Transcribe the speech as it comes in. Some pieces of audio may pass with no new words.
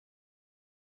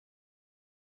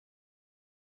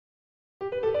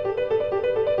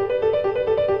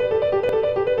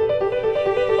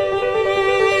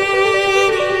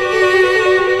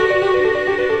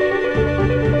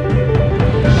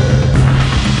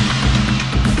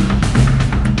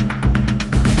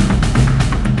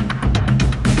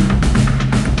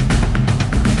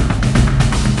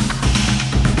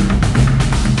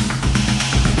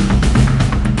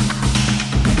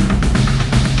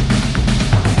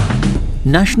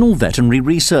National Veterinary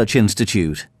Research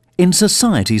Institute, in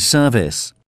society's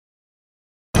service.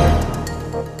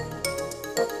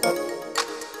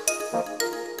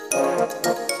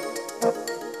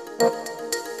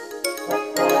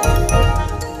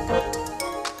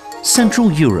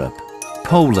 Central Europe,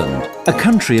 Poland, a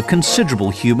country of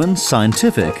considerable human,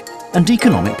 scientific and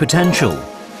economic potential.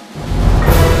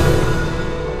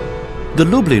 The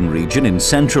Lublin region in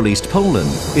Central East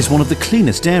Poland is one of the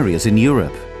cleanest areas in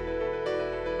Europe.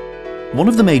 One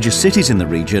of the major cities in the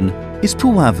region is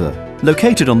Puławach,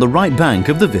 located on the right bank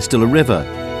of the Vistula River.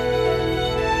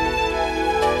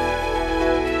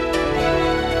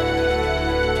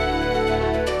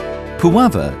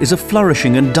 Puławach is a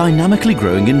flourishing and dynamically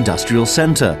growing industrial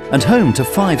centre and home to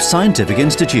 5 scientific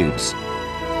institutes.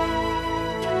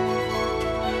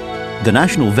 The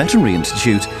National Veterinary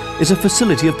Institute is a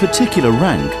facility of particular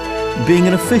rank, being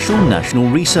an official national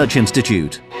research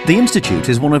institute. The institute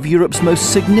is one of Europe's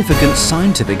most significant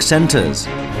scientific centres.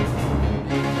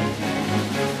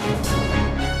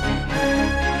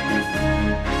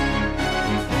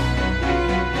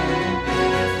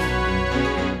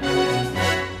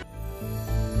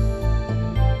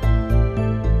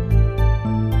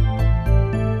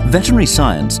 Veterinary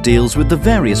science deals with the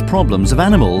various problems of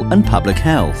animal and public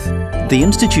health. The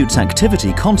Institute's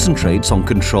activity concentrates on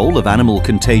control of animal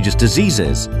contagious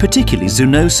diseases, particularly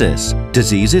zoonosis,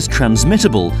 diseases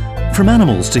transmittable from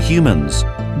animals to humans.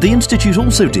 The Institute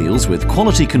also deals with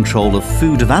quality control of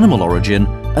food of animal origin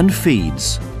and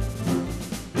feeds.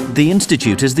 The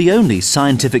Institute is the only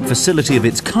scientific facility of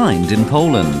its kind in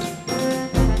Poland.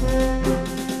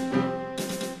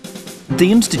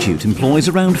 The Institute employs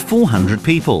around 400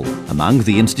 people. Among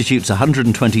the Institute's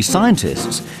 120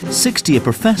 scientists, 60 are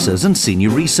professors and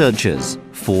senior researchers,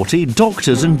 40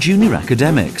 doctors and junior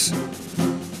academics.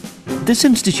 This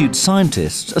Institute's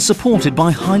scientists are supported by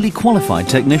highly qualified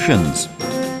technicians.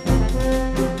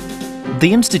 The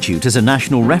Institute is a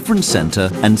national reference centre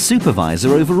and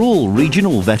supervisor over all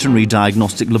regional veterinary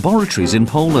diagnostic laboratories in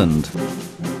Poland.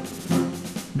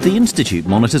 The Institute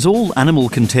monitors all animal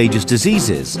contagious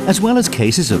diseases, as well as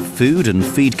cases of food and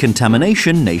feed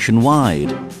contamination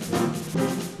nationwide.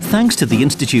 Thanks to the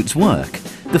Institute's work,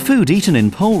 the food eaten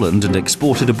in Poland and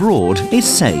exported abroad is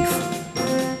safe.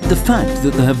 The fact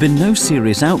that there have been no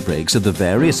serious outbreaks of the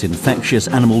various infectious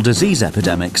animal disease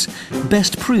epidemics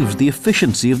best proves the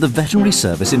efficiency of the veterinary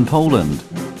service in Poland.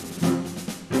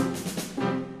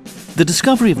 The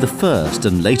discovery of the first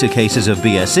and later cases of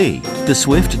BSE, the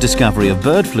swift discovery of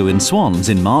bird flu in swans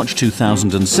in March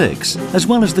 2006, as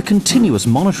well as the continuous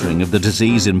monitoring of the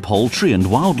disease in poultry and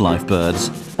wildlife birds,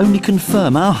 only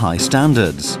confirm our high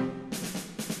standards.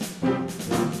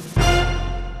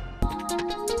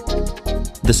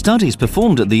 The studies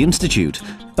performed at the Institute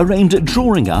are aimed at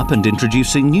drawing up and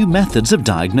introducing new methods of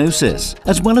diagnosis,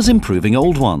 as well as improving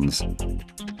old ones.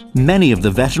 Many of the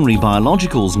veterinary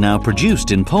biologicals now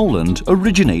produced in Poland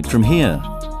originate from here.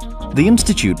 The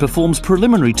Institute performs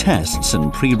preliminary tests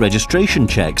and pre-registration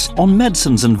checks on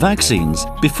medicines and vaccines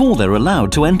before they're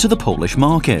allowed to enter the Polish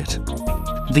market.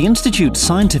 The Institute's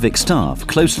scientific staff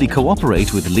closely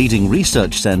cooperate with leading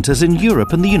research centres in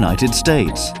Europe and the United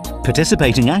States,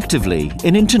 participating actively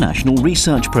in international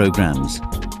research programmes.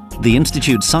 The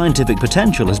Institute's scientific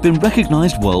potential has been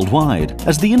recognised worldwide,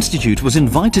 as the Institute was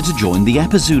invited to join the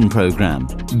EPIZOON programme,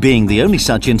 being the only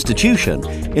such institution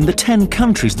in the 10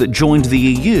 countries that joined the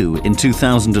EU in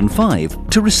 2005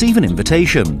 to receive an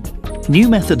invitation. New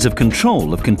methods of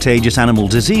control of contagious animal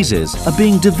diseases are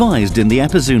being devised in the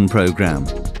EPIZOON programme.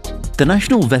 The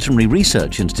National Veterinary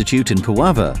Research Institute in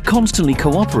Puławach constantly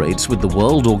cooperates with the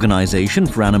World Organization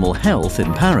for Animal Health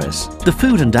in Paris, the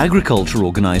Food and Agriculture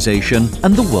Organization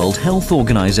and the World Health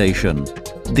Organization.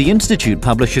 The Institute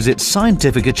publishes its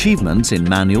scientific achievements in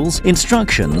manuals,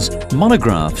 instructions,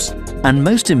 monographs, and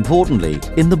most importantly,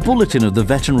 in the Bulletin of the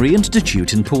Veterinary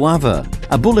Institute in Puławach,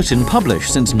 a bulletin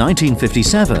published since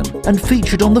 1957 and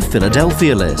featured on the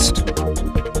Philadelphia list.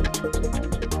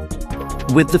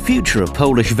 With the future of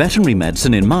Polish veterinary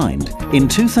medicine in mind, in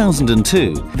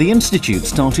 2002, the Institute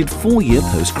started 4-year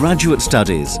postgraduate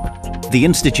studies. The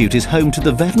Institute is home to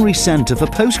the Veterinary Centre for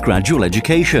Postgraduate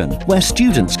Education, where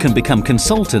students can become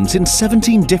consultants in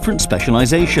 17 different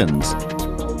specialisations.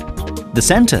 The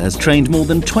centre has trained more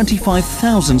than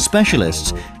 25,000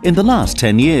 specialists in the last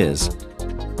 10 years.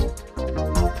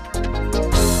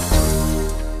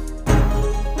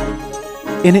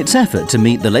 In its effort to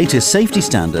meet the latest safety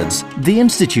standards, the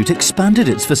Institute expanded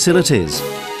its facilities.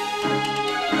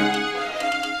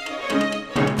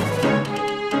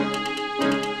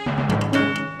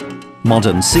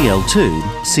 Modern CL2,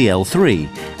 CL3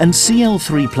 and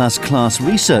CL3+ class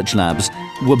research labs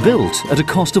were built at a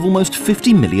cost of almost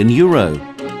 €50 million.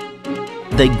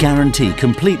 They guarantee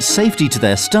complete safety to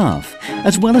their staff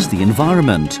as well as the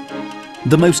environment.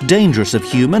 The most dangerous of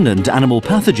human and animal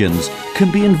pathogens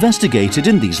can be investigated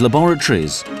in these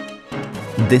laboratories.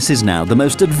 This is now the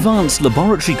most advanced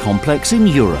laboratory complex in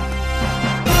Europe.